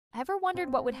Ever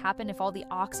wondered what would happen if all the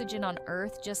oxygen on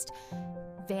Earth just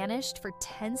vanished for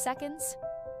 10 seconds?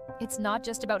 It's not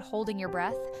just about holding your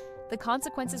breath. The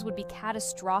consequences would be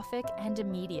catastrophic and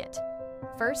immediate.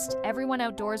 First, everyone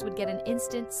outdoors would get an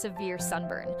instant, severe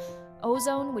sunburn.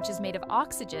 Ozone, which is made of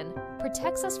oxygen,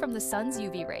 protects us from the sun's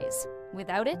UV rays.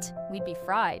 Without it, we'd be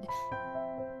fried.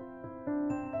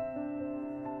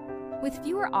 With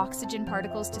fewer oxygen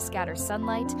particles to scatter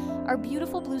sunlight, our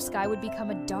beautiful blue sky would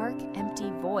become a dark, empty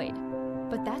void.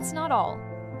 But that's not all.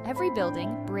 Every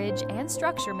building, bridge, and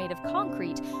structure made of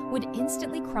concrete would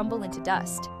instantly crumble into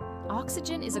dust.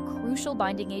 Oxygen is a crucial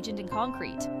binding agent in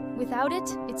concrete. Without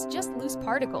it, it's just loose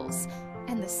particles.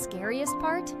 And the scariest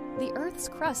part? The Earth's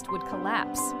crust would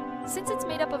collapse. Since it's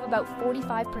made up of about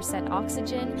 45%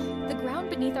 oxygen, the ground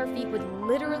beneath our feet would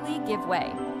literally give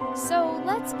way. So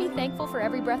let's be thankful for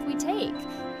every breath we take.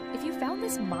 If you found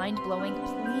this mind-blowing,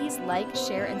 please like,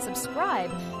 share, and subscribe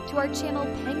to our channel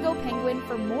Pango Penguin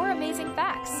for more amazing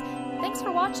facts. Thanks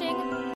for watching!